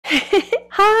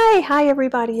Hi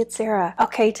everybody, it's Sarah.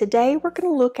 Okay, today we're going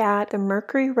to look at the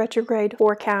Mercury retrograde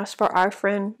forecast for our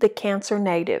friend, the Cancer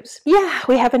natives. Yeah,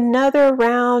 we have another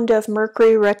round of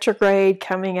Mercury retrograde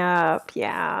coming up.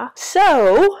 Yeah.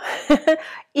 So,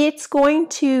 it's going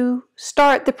to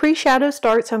start, the pre-shadow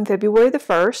starts on February the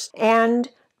 1st, and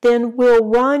then we'll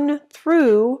run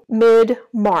through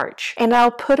mid-March. And I'll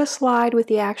put a slide with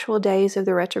the actual days of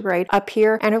the retrograde up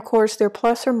here. And of course, they're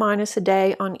plus or minus a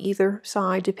day on either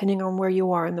side, depending on where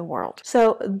you are in the world.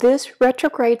 So this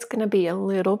retrograde's going to be a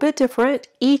little bit different.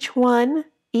 Each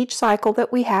cycle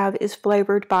that we have is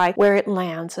flavored by where it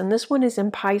lands, and this one is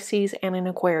in Pisces and in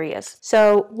Aquarius.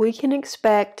 So we can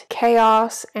expect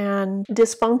chaos and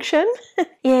dysfunction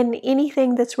in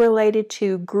anything that's related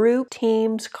to group,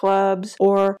 teams, clubs,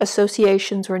 or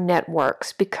associations or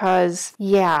networks because,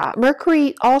 yeah,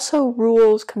 Mercury also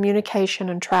rules communication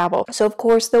and travel. So of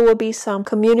course there will be some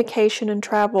communication and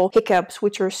travel hiccups,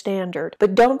 which are standard.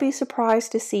 But don't be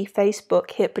surprised to see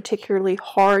Facebook hit particularly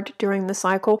hard during the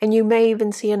cycle, and you may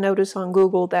even see a notice on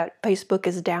Google that Facebook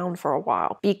is down for a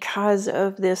while because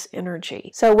of this energy.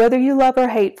 So whether you love or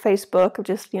hate Facebook,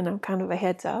 just, kind of a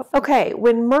heads up. Okay,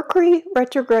 when Mercury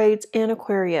retrogrades in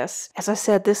Aquarius, as I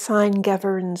said, this sign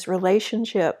governs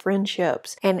relationship,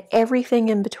 friendships, and everything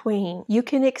in between. You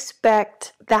can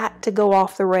expect that to go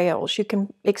off the rails. You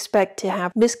can expect to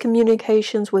have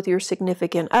miscommunications with your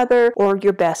significant other or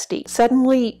your bestie.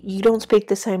 Suddenly, you don't speak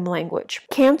the same language.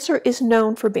 Cancer is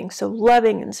known for being so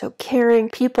loving and so caring.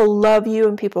 People love you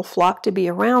and people flock to be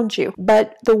around you.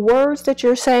 But the words that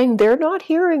you're saying, they're not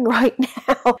hearing right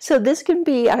now. So this can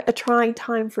be a trying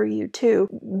time for you too.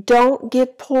 Don't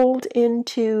get pulled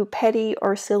into petty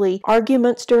or silly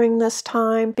arguments during this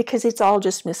time because it's all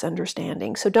just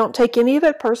misunderstanding. So don't take any of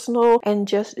it personal and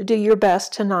just do your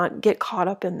best to not get caught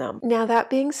up in them. Now, that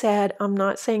being said, I'm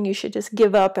not saying you should just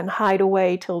give up and hide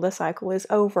away till the cycle is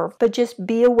over, but just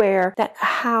be aware that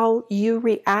how you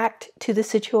react to the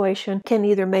situation can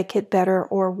either make it better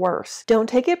or worse. Don't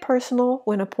take it personal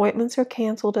when appointments are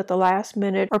canceled at the last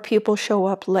minute or people show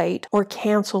up late or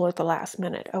cancel at the last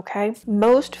minute, okay?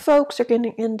 Most folks are going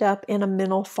to end up in a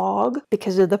mental fog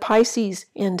because of the Pisces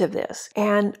end of this,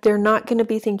 and they're not going to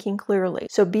be thinking clearly.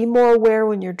 So be more aware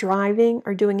when you're driving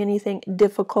or doing anything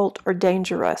difficult or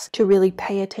dangerous to really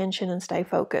pay attention and stay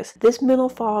focused. This mental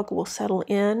fog will settle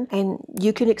in, and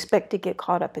you can expect to get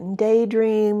caught up in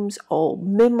daydreams, old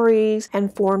memories,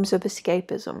 and forms of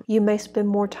escapism. You may spend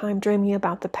more time dreaming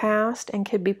about the past and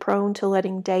could be prone to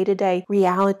letting day-to-day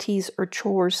realities or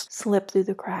chores slip through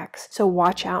the cracks. So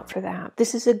watch out for that.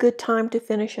 This is a good time to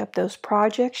finish up those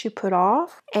projects you put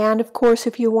off. And of course,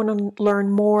 if you want to learn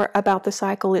more about the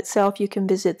cycle itself, you can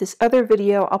visit this other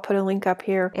video. I'll put a link up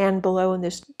here and below in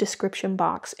this description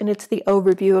box, and it's the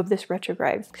overview of this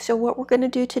retrograde. So what we're going to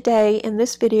do today in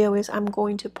this video is I'm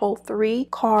going to pull 3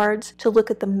 cards to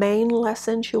look at the main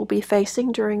lessons you'll be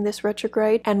facing during this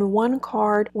retrograde, and 1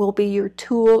 card will be your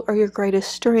tool or your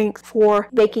greatest strength for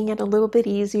making it a little bit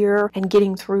easier and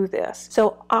getting through this.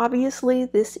 So obviously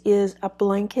this is a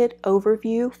blanket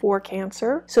overview for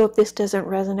Cancer, so if this doesn't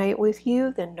resonate with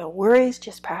you, then no worries,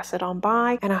 just pass it on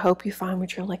by, and I hope you find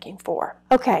what you're looking for.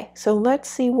 Okay, so let's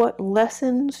see what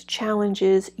lessons,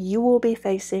 challenges you will be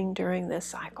facing during this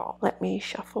cycle. Let me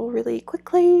shuffle really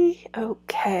quickly.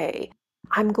 Okay.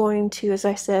 I'm going to, as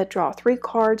I said, draw 3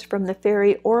 cards from the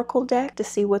Fairy Oracle deck to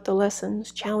see what the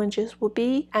lessons, challenges will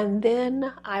be, and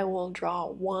then I will draw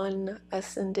 1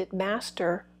 Ascended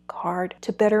Master card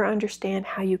to better understand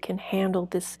how you can handle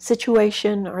this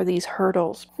situation or these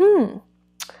hurdles.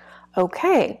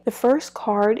 Okay, the first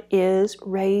card is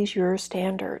Raise Your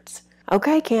Standards.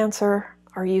 Okay, Cancer,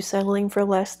 are you settling for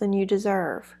less than you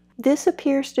deserve? This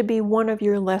appears to be one of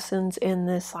your lessons in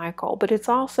this cycle, but it's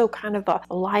also kind of a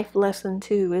life lesson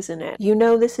too, isn't it? You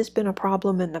know this has been a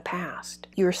problem in the past.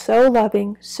 You're so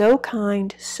loving, so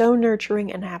kind, so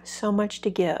nurturing, and have so much to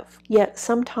give. Yet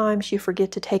sometimes you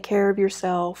forget to take care of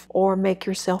yourself or make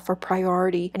yourself a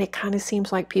priority, and it kind of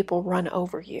seems like people run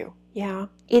over you. Yeah,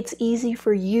 it's easy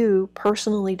for you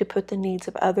personally to put the needs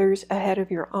of others ahead of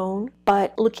your own,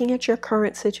 but looking at your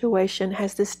current situation,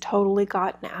 has this totally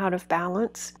gotten out of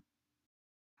balance?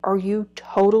 Are you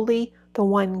totally the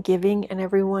one giving and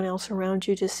everyone else around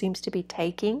you just seems to be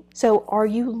taking? So are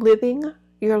you living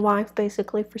your life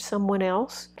basically for someone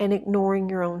else and ignoring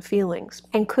your own feelings?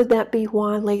 And could that be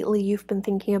why lately you've been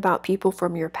thinking about people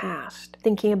from your past,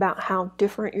 thinking about how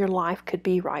different your life could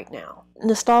be right now?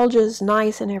 Nostalgia is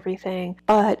nice and everything,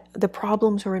 but the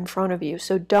problems are in front of you.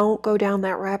 So don't go down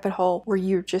that rabbit hole where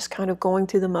you're just kind of going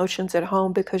through the motions at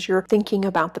home because you're thinking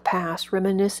about the past,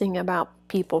 reminiscing about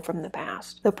people from the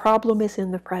past. The problem is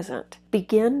in the present.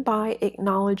 Begin by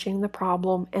acknowledging the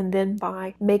problem and then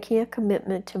by making a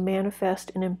commitment to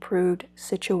manifest an improved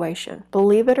situation.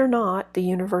 Believe it or not, the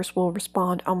universe will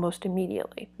respond almost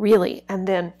immediately. Really. And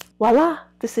then, voila,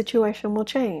 the situation will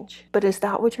change. But is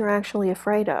that what you're actually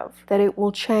afraid of? That it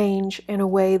will change in a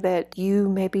way that you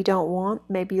maybe don't want,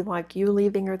 maybe like you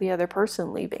leaving or the other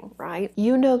person leaving, right?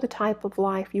 You know the type of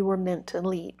life you were meant to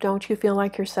lead. Don't you feel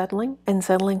like you're settling and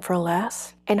settling for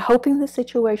less? And hoping the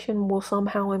situation will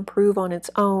somehow improve on its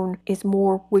own is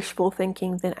more wishful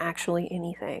thinking than actually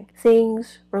anything.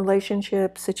 Things,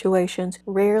 relationships, situations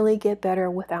rarely get better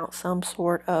without some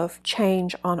sort of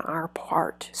change on our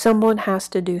part. Someone has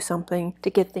to do something to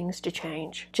get things to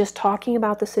change. Just talking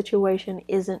about the situation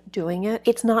isn't doing it.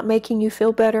 It's not making you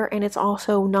feel better, and it's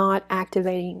also not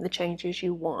activating the changes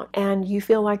you want. And you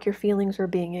feel like your feelings are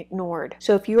being ignored.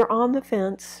 So if you're on the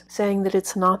fence saying that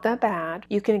it's not that bad,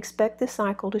 you can expect this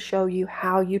cycle to show you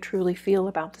how you truly feel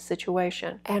about the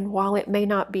situation. And while it may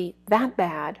not be that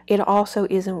bad, it also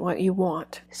isn't what you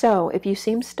want. So if you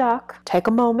seem stuck, take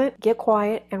a moment, get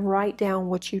quiet, and write down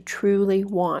what you truly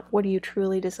want. What do you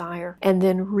truly desire? And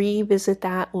then revisit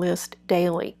that list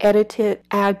daily. Edit it,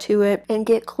 add to it, and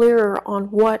get clearer on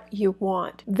what you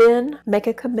want. Then make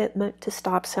a commitment to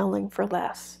stop selling for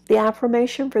less. The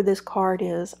affirmation for this card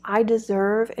is, I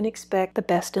deserve and expect the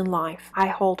best in life. I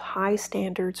hold high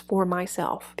standards for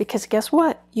myself. Because guess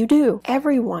what? You do.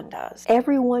 Everyone does.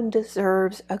 Everyone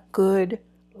deserves a good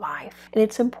life. And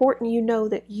it's important you know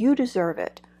that you deserve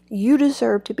it. You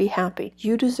deserve to be happy.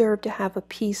 You deserve to have a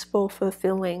peaceful,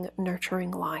 fulfilling,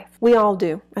 nurturing life. We all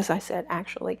do, as I said,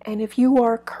 actually. And if you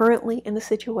are currently in a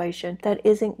situation that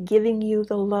isn't giving you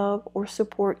the love or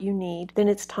support you need, then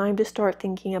it's time to start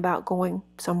thinking about going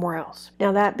somewhere else.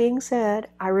 Now, that being said,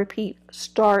 I repeat,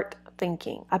 start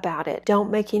thinking about it. Don't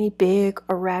make any big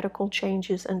or radical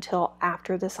changes until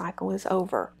after the cycle is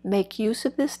over. Make use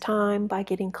of this time by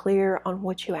getting clear on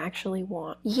what you actually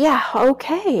want. Yeah,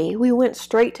 okay. We went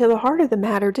straight to the heart of the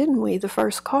matter, didn't we? The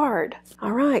first card.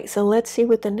 All right, so let's see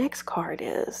what the next card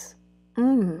is.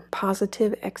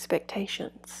 Positive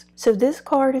expectations. So this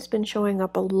card has been showing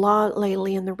up a lot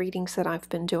lately in the readings that I've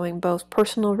been doing, both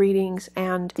personal readings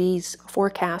and these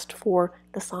forecasts for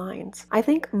the signs. I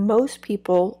think most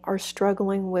people are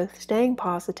struggling with staying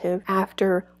positive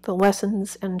after the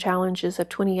lessons and challenges of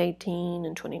 2018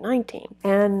 and 2019.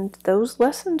 And those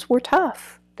lessons were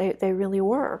tough. They really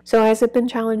were. So has it been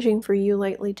challenging for you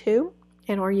lately too?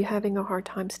 And are you having a hard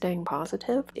time staying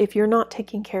positive? If you're not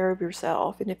taking care of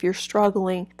yourself and if you're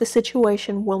struggling, the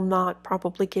situation will not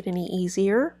probably get any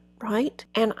easier, right?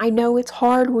 And I know it's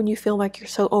hard when you feel like you're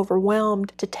so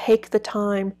overwhelmed to take the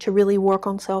time to really work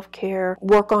on self-care,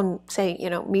 work on, say,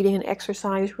 meeting an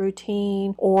exercise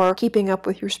routine or keeping up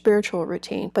with your spiritual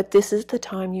routine. But this is the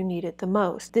time you need it the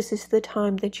most. This is the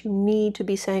time that you need to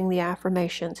be saying the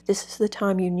affirmations. This is the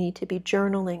time you need to be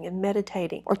journaling and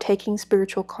meditating or taking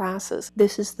spiritual classes.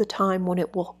 This is the time when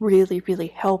it will really, really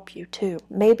help you too.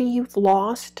 Maybe you've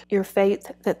lost your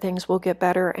faith that things will get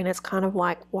better and it's kind of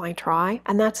like, why try?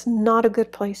 And that's not a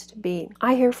good place to be.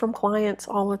 I hear from clients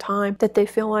all the time that they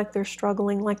feel like they're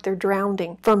struggling, like they're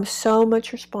drowning from so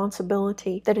much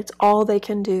responsibility that it's all they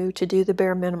can do to do the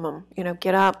bare minimum.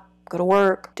 Get up, go to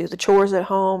work, do the chores at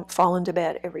home, fall into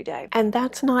bed every day. And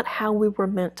that's not how we were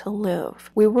meant to live.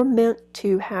 We were meant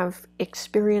to have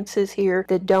experiences here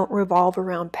that don't revolve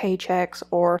around paychecks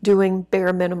or doing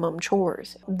bare minimum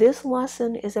chores. This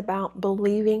lesson is about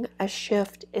believing a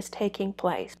shift is taking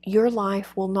place. Your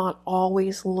life will not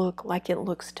always look like it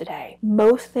looks today.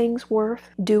 Most things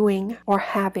worth doing or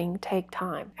having take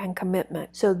time and commitment.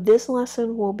 So this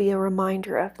lesson will be a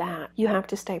reminder of that. You have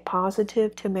to stay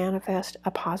positive to manifest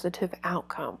a positive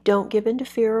outcome. Don't give in to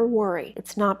fear or worry.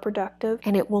 It's not productive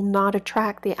and it will not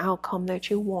attract the outcome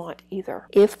that you want either.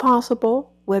 If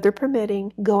possible, weather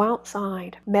permitting, go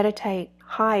outside, meditate,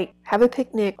 hike, have a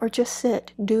picnic, or just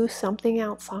sit. Do something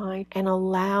outside and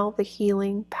allow the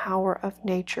healing power of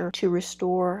nature to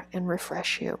restore and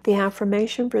refresh you. The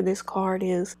affirmation for this card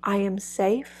is, I am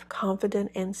safe,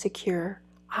 confident, and secure.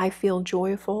 I feel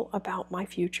joyful about my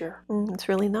future. It's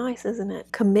really nice, isn't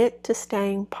it? Commit to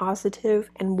staying positive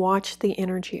and watch the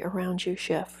energy around you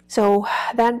shift. So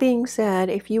that being said,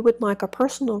 if you would like a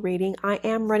personal reading, I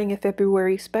am running a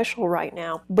February special right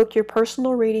now. Book your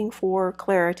personal reading for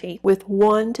clarity with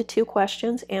 1 to 2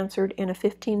 questions answered in a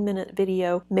 15-minute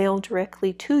video mailed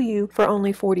directly to you for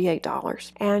only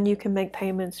 $48. And you can make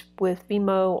payments with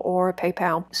Venmo or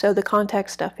PayPal. So the contact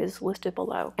stuff is listed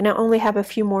below. And I only have a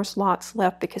few more slots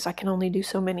left because I can only do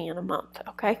so many in a month,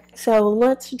 okay? So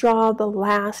let's draw the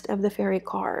last of the fairy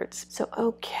cards. So,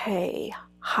 okay,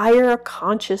 higher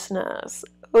consciousness.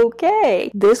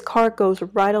 Okay, this card goes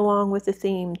right along with the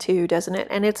theme too, doesn't it?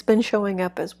 And it's been showing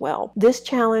up as well. This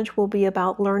challenge will be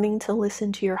about learning to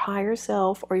listen to your higher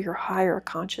self or your higher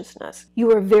consciousness.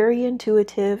 You are very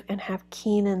intuitive and have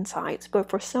keen insights, but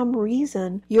for some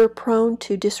reason, you're prone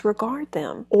to disregard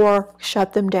them or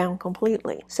shut them down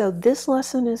completely. So this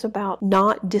lesson is about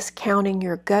not discounting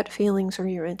your gut feelings or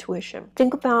your intuition.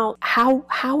 Think about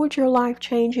how would your life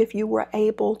change if you were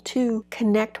able to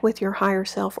connect with your higher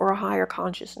self or a higher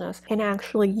consciousness and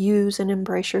actually use and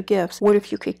embrace your gifts? What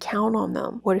if you could count on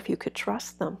them? What if you could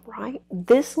trust them, right?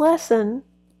 This lesson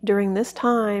during this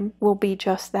time will be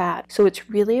just that. So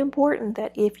it's really important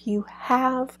that if you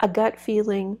have a gut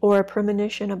feeling or a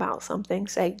premonition about something,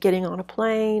 say getting on a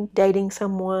plane, dating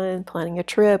someone, planning a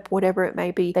trip, whatever it may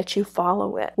be, that you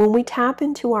follow it. When we tap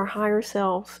into our higher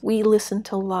selves, we listen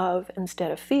to love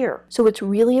instead of fear. So it's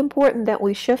really important that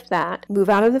we shift that, move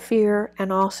out of the fear,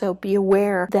 and also be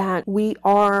aware that we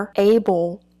are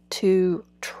able to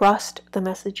trust the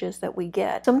messages that we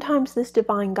get. Sometimes this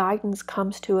divine guidance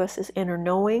comes to us as inner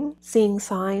knowing, seeing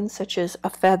signs such as a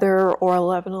feather or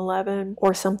 1111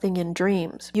 or something in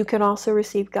dreams. You can also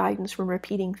receive guidance from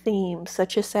repeating themes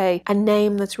such as, say, a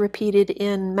name that's repeated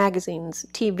in magazines,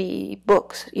 TV,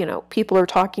 books, people are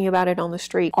talking about it on the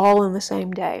street all in the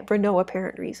same day for no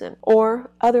apparent reason.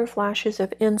 Or other flashes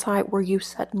of insight where you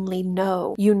suddenly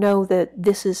know that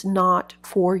this is not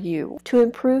for you. To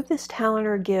improve this talent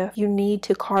or gift, you need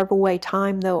to carve away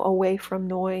time, though, away from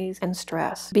noise and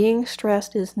stress. Being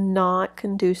stressed is not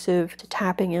conducive to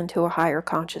tapping into a higher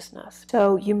consciousness.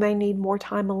 So you may need more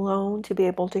time alone to be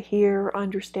able to hear or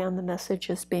understand the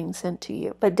messages being sent to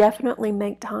you. But definitely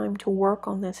make time to work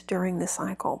on this during the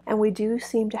cycle. And we do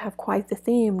seem to have quite the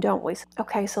theme, don't we?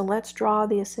 Okay, so let's draw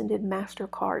the Ascended Master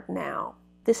card now.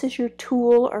 This is your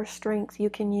tool or strength you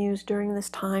can use during this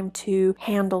time to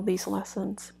handle these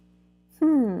lessons.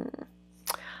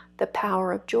 The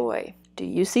power of joy. Do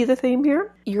you see the theme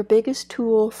here? Your biggest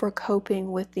tool for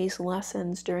coping with these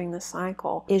lessons during the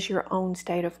cycle is your own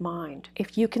state of mind.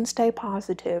 If you can stay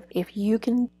positive, if you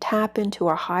can tap into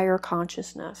a higher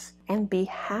consciousness and be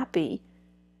happy,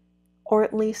 or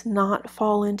at least not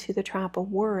fall into the trap of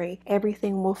worry,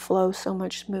 everything will flow so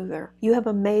much smoother. You have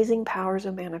amazing powers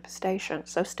of manifestation,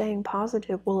 so staying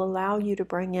positive will allow you to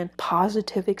bring in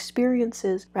positive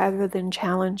experiences rather than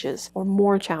challenges or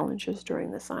more challenges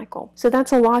during the cycle. So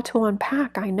that's a lot to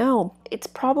unpack, I know. It's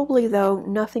probably, though,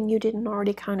 nothing you didn't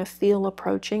already kind of feel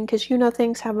approaching, because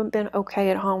things haven't been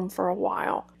okay at home for a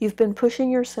while. You've been pushing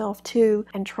yourself too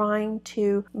and trying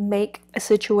to make a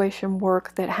situation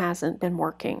work that hasn't been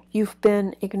working. You've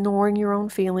been ignoring your own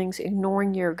feelings,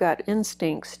 ignoring your gut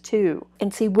instincts too.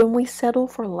 And see, when we settle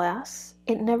for less,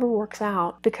 it never works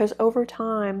out, because over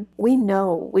time we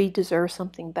know we deserve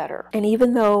something better. And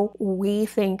even though we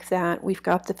think that we've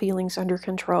got the feelings under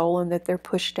control and that they're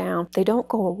pushed down, they don't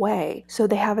go away. So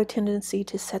they have a tendency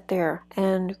to sit there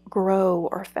and grow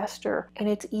or fester. And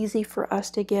it's easy for us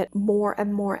to get more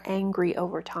and more angry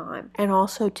over time, and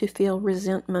also to feel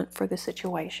resentment for the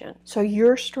situation. So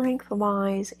your strength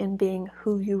lies in being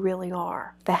who you really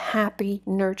are, the happy,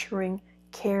 nurturing,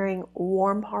 caring,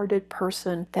 warm-hearted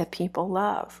person that people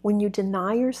love. When you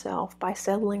deny yourself by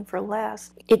settling for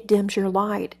less, it dims your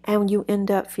light and you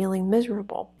end up feeling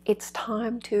miserable. It's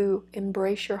time to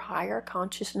embrace your higher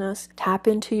consciousness, tap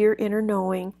into your inner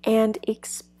knowing, and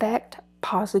expect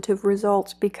positive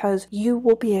results, because you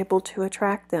will be able to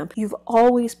attract them. You've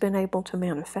always been able to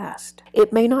manifest.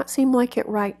 It may not seem like it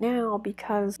right now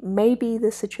because maybe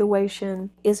the situation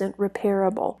isn't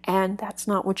repairable, and that's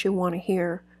not what you want to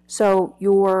hear. So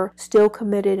you're still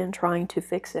committed in trying to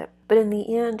fix it. But in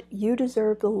the end, you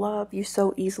deserve the love you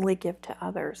so easily give to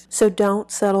others. So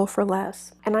don't settle for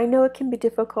less. And I know it can be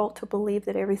difficult to believe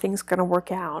that everything's going to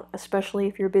work out, especially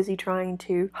if you're busy trying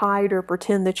to hide or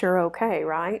pretend that you're okay,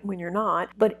 right? When you're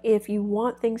not. But if you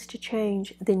want things to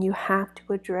change, then you have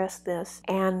to address this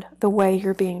and the way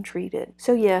you're being treated.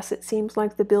 So yes, it seems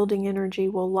like the building energy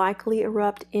will likely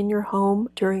erupt in your home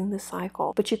during the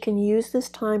cycle. But you can use this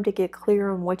time to get clear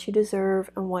on what you deserve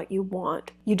and what you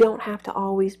want. You don't have to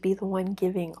always be the one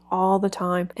giving all the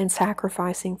time and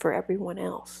sacrificing for everyone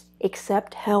else.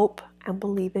 Accept help and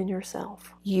believe in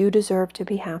yourself. You deserve to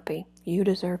be happy. You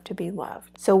deserve to be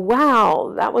loved. So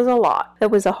wow, that was a lot.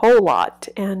 That was a whole lot,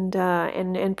 and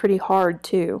pretty hard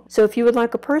too. So if you would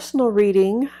like a personal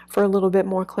reading for a little bit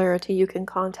more clarity, you can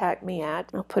contact me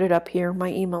at, I'll put it up here, my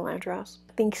email address.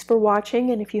 Thanks for watching,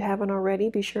 and if you haven't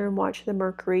already, be sure and watch the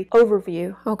Mercury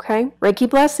overview, okay? Reiki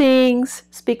blessings!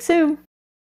 Speak soon!